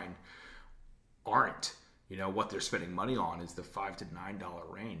on wine aren't. What they're spending money on is the $5 to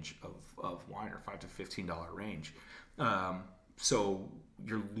 $9 range of wine, or $5 to $15 range. So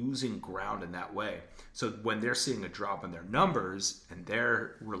you're losing ground in that way. So when they're seeing a drop in their numbers and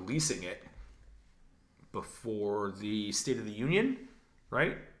they're releasing it before the State of the Union,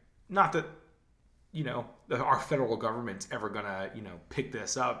 right? Not that, our federal government's ever going to, pick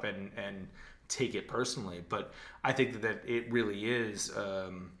this up and take it personally. But I think that it really is,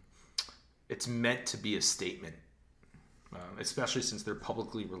 it's meant to be a statement, especially since they're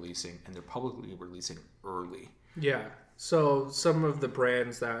publicly releasing, and they're publicly releasing early. Yeah. So some of the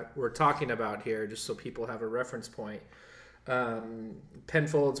brands that we're talking about here, just so people have a reference point,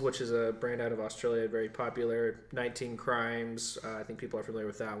 Penfolds, which is a brand out of Australia, very popular. 19 Crimes, I think people are familiar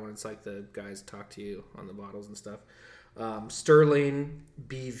with that one. It's like the guys talk to you on the bottles and stuff. Sterling,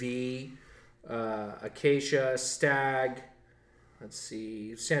 BV, Acacia, Stag, let's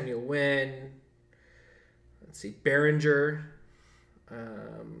see, Samuel Wynn, let's see, Behringer,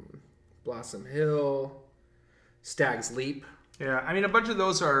 Blossom Hill, Stag's Leap. Yeah, I mean, a bunch of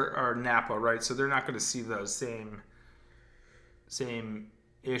those are Napa, right? So they're not going to see those same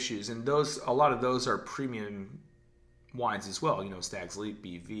issues, and a lot of those are premium wines as well. Stag's Leap,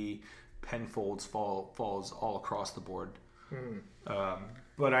 BV, Penfolds falls all across the board. But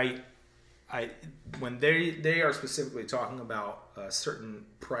when they are specifically talking about a certain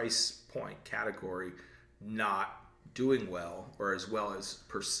price point category not doing well, or as well as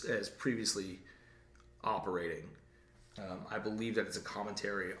previously operating, I believe that it's a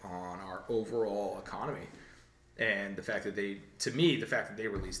commentary on our overall economy. And the fact that they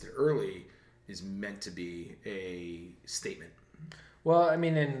released it early is meant to be a statement. Well, I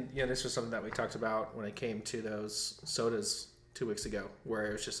mean, and this was something that we talked about when it came to those sodas 2 weeks ago, where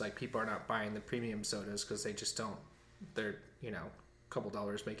it was just like people are not buying the premium sodas because they just don't. They're a couple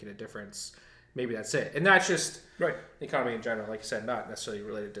dollars making a difference. Maybe that's it, and that's just right. The economy in general, like you said, not necessarily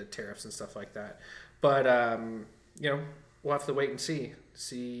related to tariffs and stuff like that. But we'll have to wait and see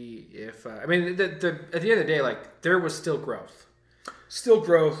if at the end of the day, like, there was still growth,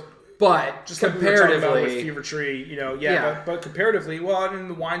 but just comparatively, like we were talking about with Fever Tree, but comparatively, well, and in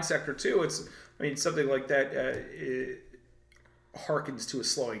the wine sector too, something like that it harkens to a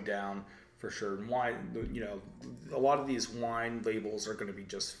slowing down for sure. And wine, a lot of these wine labels are going to be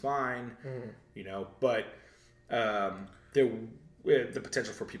just fine, but the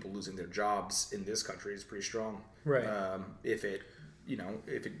potential for people losing their jobs in this country is pretty strong. Right. If it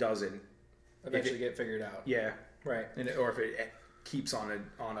doesn't eventually get figured out. Yeah. Right. Or if it keeps on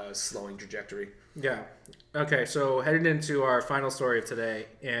a slowing trajectory. Yeah. Okay. So heading into our final story of today,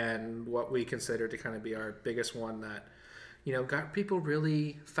 and what we consider to kind of be our biggest one that, got people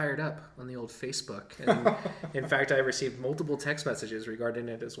really fired up on the old Facebook. And in fact, I received multiple text messages regarding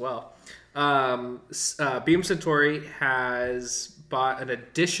it as well. Beam Suntory has bought an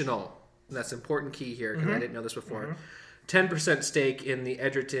additional, and that's an important key here because I didn't know this before, 10% stake in the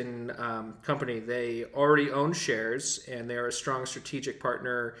Edgerton company. They already own shares, and they are a strong strategic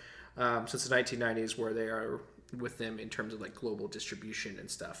partner since the 1990s, where they are with them in terms of like global distribution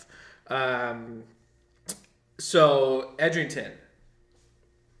and stuff. So Edgerton,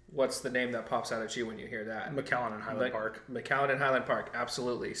 what's the name that pops out at you when you hear that? McAllen and Highland Park. McAllen and Highland Park,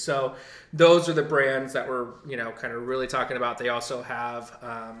 absolutely. So those are the brands that we're, kind of really talking about. They also have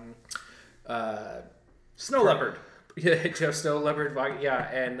Snow Leopard. Yeah, Snow Leopard,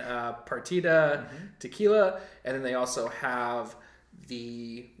 and Partida tequila. And then they also have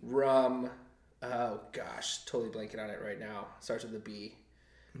the rum. Oh, gosh, totally blanking on it right now. Starts with a B.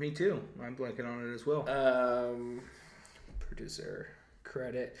 Me too. I'm blanking on it as well. Producer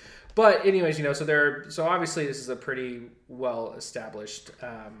credit, but anyways, so obviously this is a pretty well established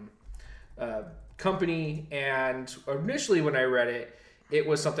company. And initially, when I read it, it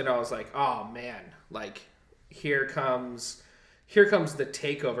was something I was like, oh man, like here comes the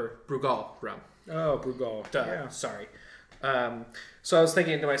takeover. Brugal rum. Oh, Brugal. Yeah. Sorry. So I was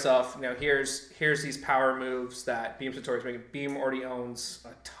thinking to myself, here's these power moves that Beam Suntory is making. Beam already owns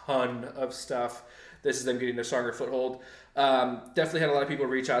a ton of stuff. This is them getting a stronger foothold. Definitely had a lot of people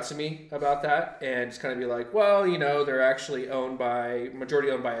reach out to me about that and just kind of be like, well, they're actually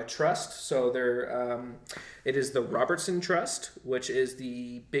majority owned by a trust. So it is the Robertson Trust, which is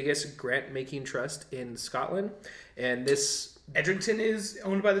the biggest grant making trust in Scotland. And this Edgerton is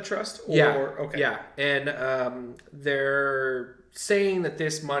owned by the trust? Okay. Yeah. And they're saying that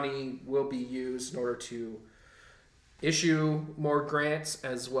this money will be used in order to issue more grants,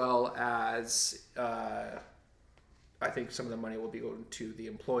 as well as I think some of the money will be going to the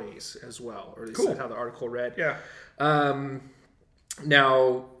employees as well, or at least that's how the article read. Yeah.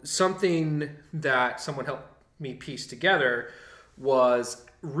 Now, something that someone helped me piece together was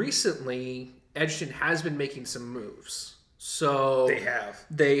recently Edgerton has been making some moves. So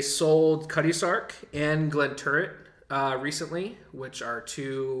they sold Cuddy Sark and Glen Turret recently, which are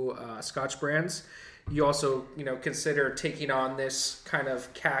two Scotch brands. You also, consider taking on this kind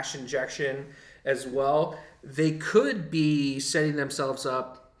of cash injection as well. They could be setting themselves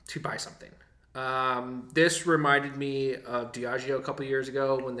up to buy something. This reminded me of Diageo a couple years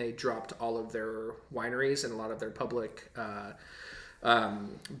ago when they dropped all of their wineries and a lot of their public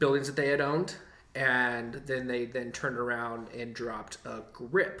buildings that they had owned. And then they turned around and dropped a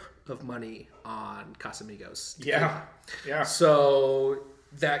grip of money on Casamigos. Yeah. So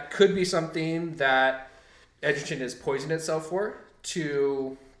that could be something that Edgerton is poising itself for,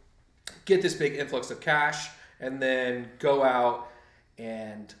 to get this big influx of cash and then go out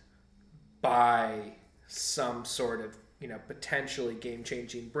and buy some sort of, potentially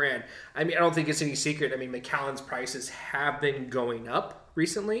game-changing brand. I mean, I don't think it's any secret. I mean, Macallan's prices have been going up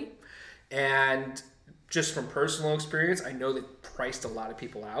recently. And just from personal experience, I know they priced a lot of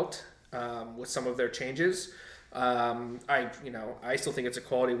people out with some of their changes. I still think it's a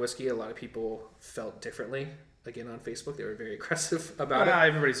quality whiskey. A lot of people felt differently. Again, on Facebook, they were very aggressive about it.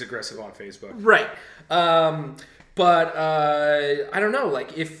 Everybody's aggressive on Facebook, right? But I don't know.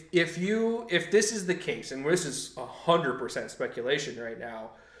 Like, if this is the case, and this is 100% speculation right now,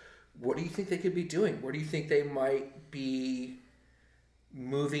 what do you think they could be doing? Where do you think they might be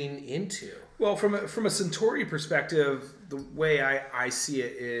moving into? Well, from a Suntory perspective, the way I see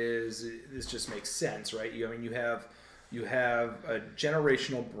it is this just makes sense, right? You have a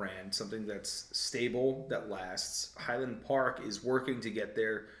generational brand, something that's stable, that lasts. Highland Park is working to get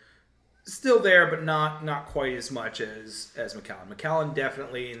there, still there, but not quite as much as Macallan. Macallan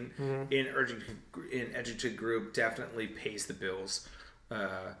definitely in Edgerton Group definitely pays the bills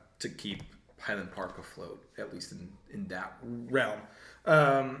to keep Highland Park afloat, at least in that realm.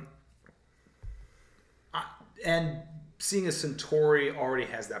 And seeing as Suntory already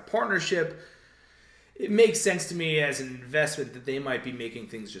has that partnership, it makes sense to me as an investment that they might be making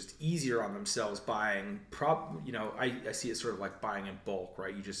things just easier on themselves, buying I see it sort of like buying in bulk,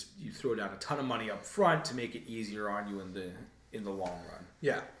 right? You throw down a ton of money up front to make it easier on you in the long run.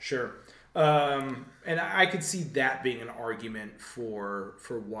 Yeah, sure. And I could see that being an argument for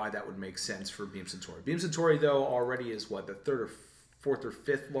why that would make sense for Beam Suntory. Beam Suntory, though, already is what, the third or fourth or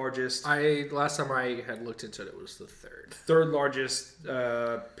fifth largest? Last time I had looked into it, it was the third largest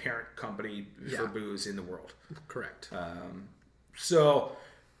parent company for booze in the world. Correct. So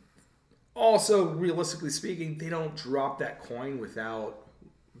also, realistically speaking, they don't drop that coin without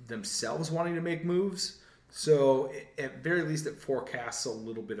themselves wanting to make moves. So at very least it forecasts a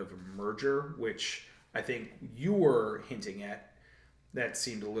little bit of a merger, which I think you were hinting at. That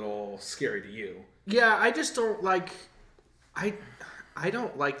seemed a little scary to you. Yeah, I just don't like... I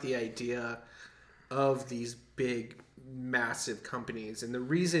don't like the idea of these big, massive companies. And the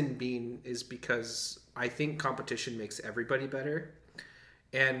reason being is because I think competition makes everybody better.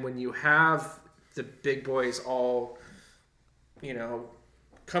 And when you have the big boys all,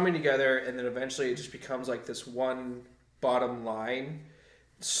 coming together, and then eventually it just becomes like this one bottom line,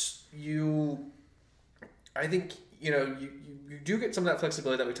 I think, you do get some of that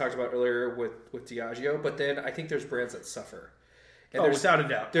flexibility that we talked about earlier with Diageo, but then I think there's brands that suffer. And without a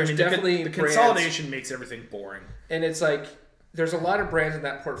doubt. There's definitely the consolidation makes everything boring. And it's like, there's a lot of brands in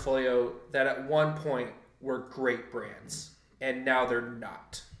that portfolio that at one point were great brands, and now they're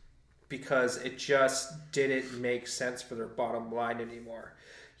not. Because it just didn't make sense for their bottom line anymore.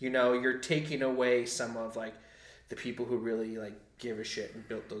 You're taking away some of like the people who really like give a shit and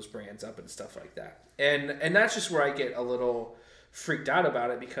built those brands up and stuff like that. And that's just where I get a little freaked out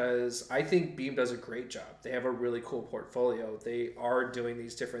about it, because I think Beam does a great job. They have a really cool portfolio. They are doing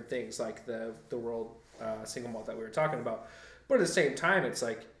these different things like the World Single Malt that we were talking about. But at the same time, it's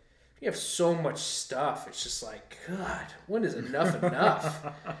like, you have so much stuff. It's just like, God, when is enough enough?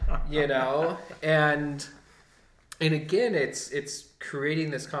 And again, it's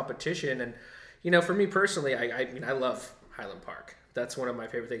creating this competition. And, for me personally, I love Highland Park. That's one of my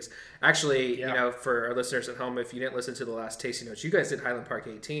favorite things. Actually, for our listeners at home, if you didn't listen to the last tasting notes, you guys did Highland Park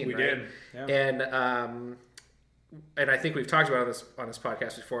 18, we right? did. Yeah. And I think we've talked about it on this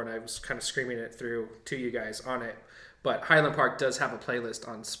podcast before, and I was kind of screaming it through to you guys on it. But Highland Park does have a playlist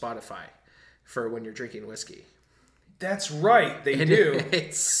on Spotify for when you're drinking whiskey. That's right, they do.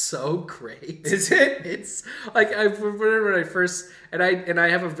 It's so great. Is it? It's like I remember when I first and I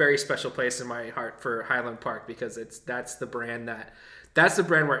have a very special place in my heart for Highland Park because that's the brand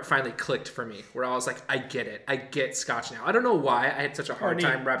where it finally clicked for me. Where I was like, I get it. I get Scotch now. I don't know why I had such a hard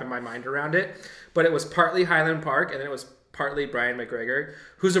time wrapping my mind around it, but it was partly Highland Park and then it was partly Brian McGregor,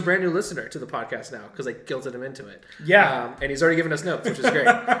 who's a brand new listener to the podcast now because I guilted him into it. Yeah, and he's already given us notes, which is great.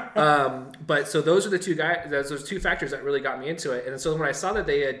 But so those are the two guys. Those two factors that really got me into it. And so when I saw that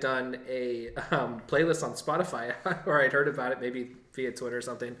they had done a playlist on Spotify, or I'd heard about it maybe via Twitter or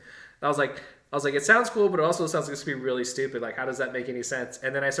something, I was like, it sounds cool, but it also sounds like it's going to be really stupid. Like, how does that make any sense?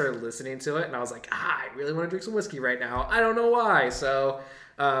 And then I started listening to it, and I was like, I really want to drink some whiskey right now. I don't know why. So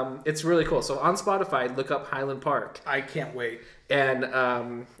it's really cool. So on Spotify, look up Highland Park. I can't wait.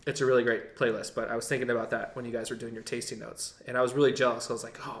 And it's a really great playlist. But I was thinking about that when you guys were doing your tasting notes. And I was really jealous. I was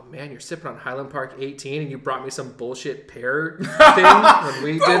like, oh, man, you're sipping on Highland Park 18, and you brought me some bullshit pear thing when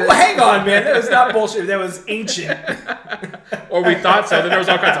we did it. Hang on, man. That was not bullshit. That was ancient. Or we thought so. Then there was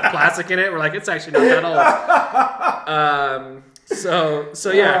all kinds of plastic in it. We're like, it's actually not that old. So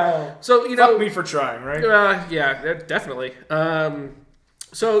yeah. So, you know. Fuck me for trying, right? Yeah, definitely.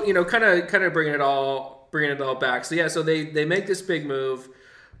 So, you know, kind of bringing it all back. So yeah, so they make this big move.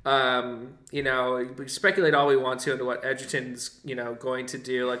 You know, we speculate all we want to into what Edgerton's, you know, going to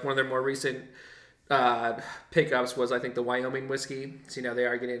do. Like one of their more recent pickups was, I think, the Wyoming whiskey. So, you know, they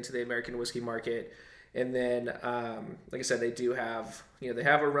are getting into the American whiskey market. And then, like I said, they do have, you know, they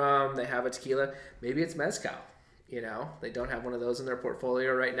have a rum, they have a tequila. Maybe it's mezcal. You know, they don't have one of those in their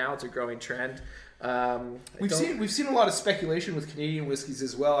portfolio right now. It's a growing trend. We've seen a lot of speculation with Canadian whiskeys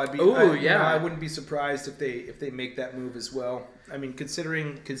as well. I wouldn't be surprised if they make that move as well. I mean,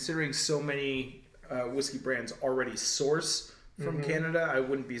 considering so many whiskey brands already source from Canada, I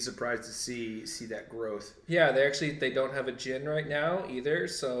wouldn't be surprised to see that growth. Yeah, they don't have a gin right now either.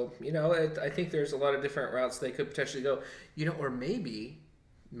 So, you know, I think there's a lot of different routes they could potentially go. You know, or maybe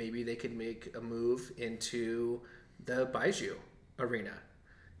they could make a move into the Baijiu arena.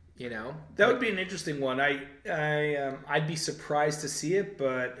 You know, that would be an interesting one. I'd be surprised to see it,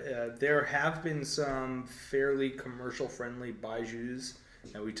 but there have been some fairly commercial friendly Baijus,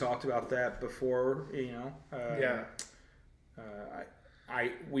 and we talked about that before. You know,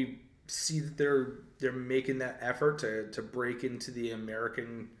 we see that they're making that effort to break into the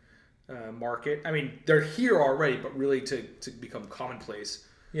American market. I mean, they're here already, but really to become commonplace.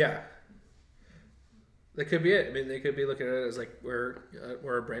 Yeah. That could be it. I mean, they could be looking at it as like we're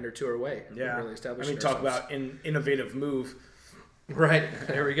a brand or two away. Yeah, really I mean, talk about an innovative move. Right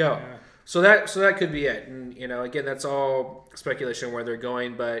there we go. Yeah. So that could be it. And you know, again, that's all speculation where they're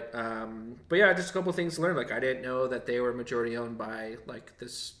going. But yeah, just a couple of things to learn. Like I didn't know that they were majority owned by like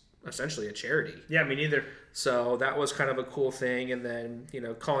this essentially a charity. Yeah, me neither. So that was kind of a cool thing. And then you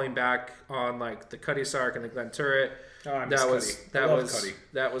know, calling back on like the Cuddy Sark and the Glen Turret. Oh, I miss Cuddy.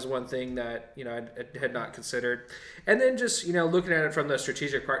 That was one thing that you know I had not considered, and then just you know looking at it from the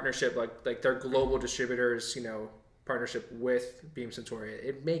strategic partnership, like their global distributors, you know, partnership with Beam Centauria,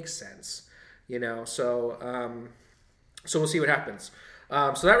 it makes sense, you know. So we'll see what happens.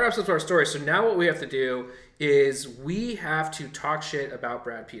 So that wraps up our story. So now what we have to do is we have to talk shit about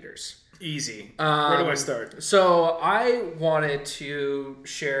Brad Peters. Easy. Where do I start? So I wanted to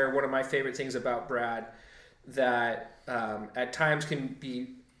share one of my favorite things about Brad that at times can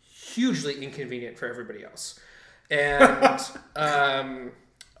be hugely inconvenient for everybody else. And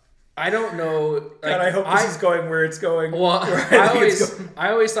I don't know. Like, God, I hope this is going where it's going. Well, I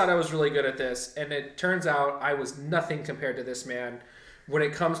always thought I was really good at this, and it turns out I was nothing compared to this man when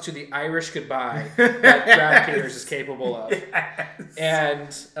it comes to the Irish goodbye that Brad Peters is capable of.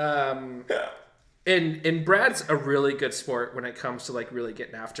 Yes. And Brad's a really good sport when it comes to like really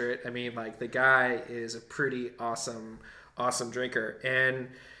getting after it. I mean, like the guy is a pretty awesome drinker, and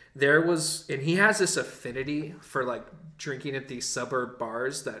he has this affinity for like drinking at these suburb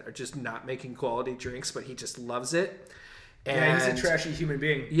bars that are just not making quality drinks, but he just loves it. And yeah, he's a trashy human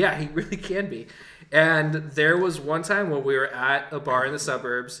being. Yeah, he really can be. And there was one time when we were at a bar in the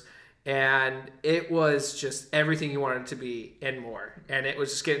suburbs, and it was just everything you wanted it to be and more. And it was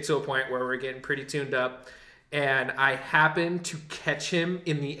just getting to a point where we're getting pretty tuned up. And I happened to catch him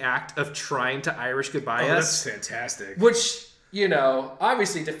in the act of trying to Irish goodbye us. That's fantastic. Which, you know,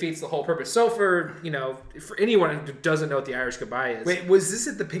 obviously defeats the whole purpose. So for anyone who doesn't know what the Irish goodbye is. Wait, was this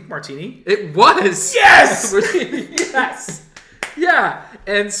at the Pink Martini? It was! Yes! Yes! Yeah.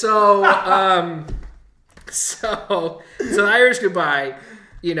 And so, so the Irish goodbye,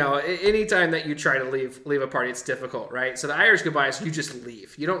 you know, anytime that you try to leave a party, it's difficult, right? So the Irish goodbye is you just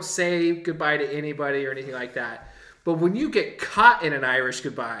leave. You don't say goodbye to anybody or anything like that. But when you get caught in an Irish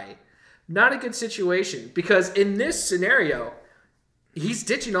goodbye, not a good situation. Because in this scenario, he's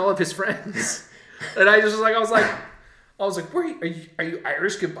ditching all of his friends. And I was like, wait, are you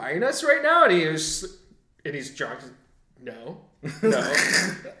Irish goodbying us right now? And he's drunk. No.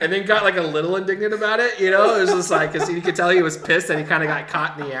 And then got like a little indignant about it, you know? It was just like, because you could tell he was pissed that he kind of got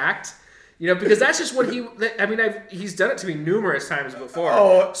caught in the act. You know, because that's just what he's done it to me numerous times before.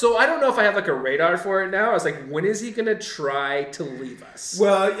 Oh. So I don't know if I have like a radar for it now. I was like, when is he going to try to leave us?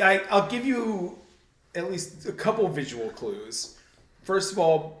 Well, I'll give you at least a couple visual clues. First of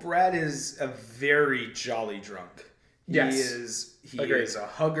all, Brad is a very jolly drunk. Yes. He is a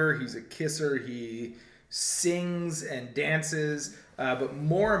hugger. He's a kisser. He sings and dances. But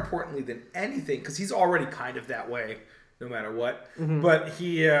more importantly than anything, because he's already kind of that way, no matter what. Mm-hmm. But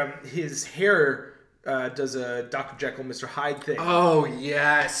his hair does a Dr. Jekyll, Mr. Hyde thing. Oh,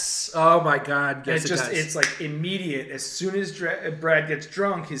 yes. Oh, my God. Yes, it's like immediate. As soon as Brad gets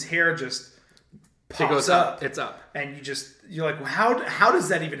drunk, his hair just pops up. It's up. And you're like, well, how does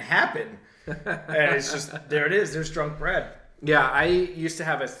that even happen? And it's just, there it is. There's drunk Brad. Yeah, I used to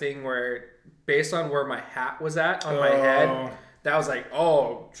have a thing where, based on where my hat was at on my head, that was like,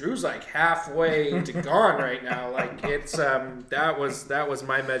 oh, Drew's like halfway to gone right now. Like it's that was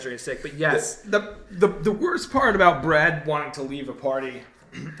my measuring stick. But yes, the worst part about Brad wanting to leave a party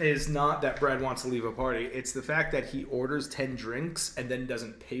is not that Brad wants to leave a party. It's the fact that he orders 10 drinks and then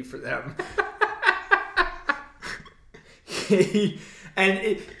doesn't pay for them.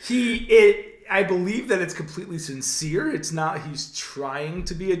 I believe that it's completely sincere. It's not he's trying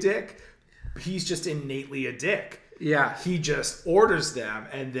to be a dick. He's just innately a dick. Yeah. He just orders them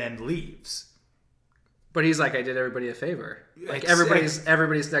and then leaves. But he's like, I did everybody a favor. Like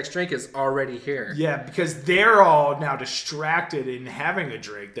everybody's next drink is already here. Yeah, because they're all now distracted in having a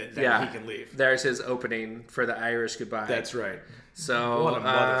drink that he can leave. There's his opening for the Irish goodbye. That's right. So what a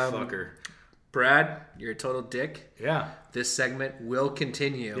motherfucker. Brad, you're a total dick. Yeah. This segment will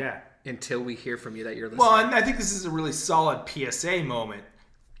continue. Yeah. Until we hear from you that you're listening. Well, and I think this is a really solid PSA moment.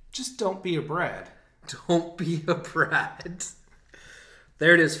 Just don't be a Brad. Don't be a Brad.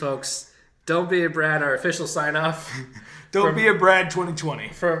 There it is, folks. Don't be a Brad, our official sign-off. Don't be a Brad 2020.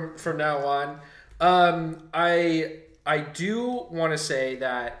 From now on. I do want to say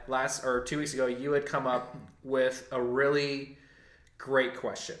that 2 weeks ago, you had come up with a really great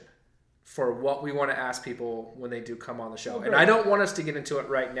question for what we want to ask people when they do come on the show. And I don't want us to get into it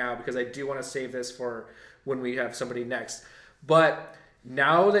right now because I do want to save this for when we have somebody next. But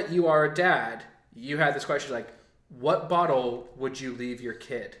now that you are a dad, you had this question like, what bottle would you leave your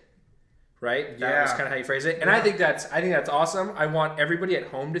kid? Right? That was kind of how you phrase it. And I think that's awesome. I want everybody at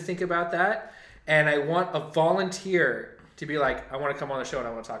home to think about that. And I want a volunteer to be like, I want to come on the show and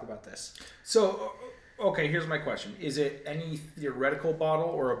I want to talk about this. So, okay, here's my question. Is it any theoretical bottle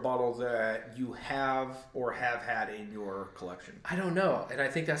or a bottle that you have or have had in your collection? I don't know. And I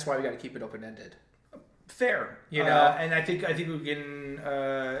think that's why we got to keep it open-ended. Fair. You know, and I think we can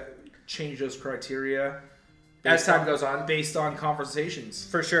change those criteria as time goes on. Based on conversations.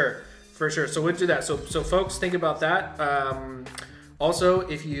 For sure. So we'll do that. So folks, think about that. Also,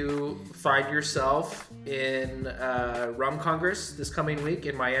 if you find yourself in Rum Congress this coming week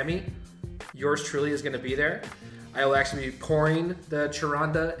in Miami, yours truly is going to be there. I will actually be pouring the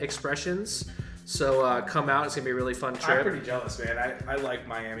Charanda expressions. So come out. It's going to be a really fun trip. I'm pretty jealous, man. I like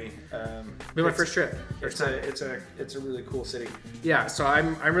Miami. Be my first trip. It's a really cool city. Yeah, so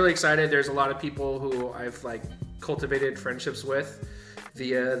I'm really excited. There's a lot of people who I've like cultivated friendships with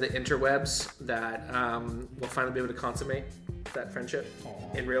via the interwebs that will finally be able to consummate that friendship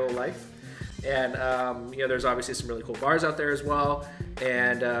in real life. And there's obviously some really cool bars out there as well,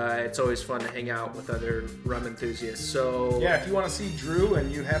 and it's always fun to hang out with other rum enthusiasts. So yeah, if you want to see Drew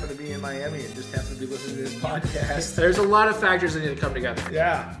and you happen to be in Miami and just happen to be listening to this podcast, there's a lot of factors that need to come together.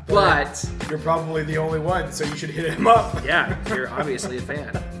 Yeah, but you're probably the only one, so you should hit him up. Yeah, you're obviously a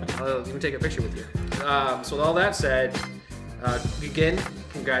fan. I'll even take a picture with you. So with all that said, again,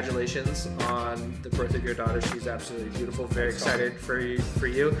 congratulations on the birth of your daughter. She's absolutely beautiful. Very excited for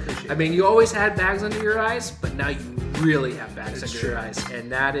you. I mean, you always had bags under your eyes, but now you really have bags under your eyes,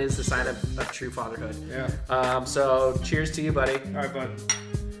 and that is the sign of true fatherhood. Yeah. So cheers to you, buddy. All right, bud.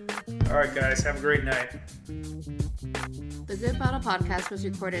 All right, guys. Have a great night. The Good Bottle Podcast was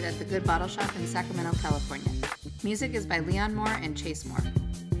recorded at the Good Bottle Shop in Sacramento, California. Music is by Leon Moore and Chase Moore.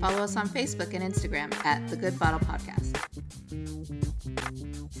 Follow us on Facebook and Instagram at The Good Bottle Podcast.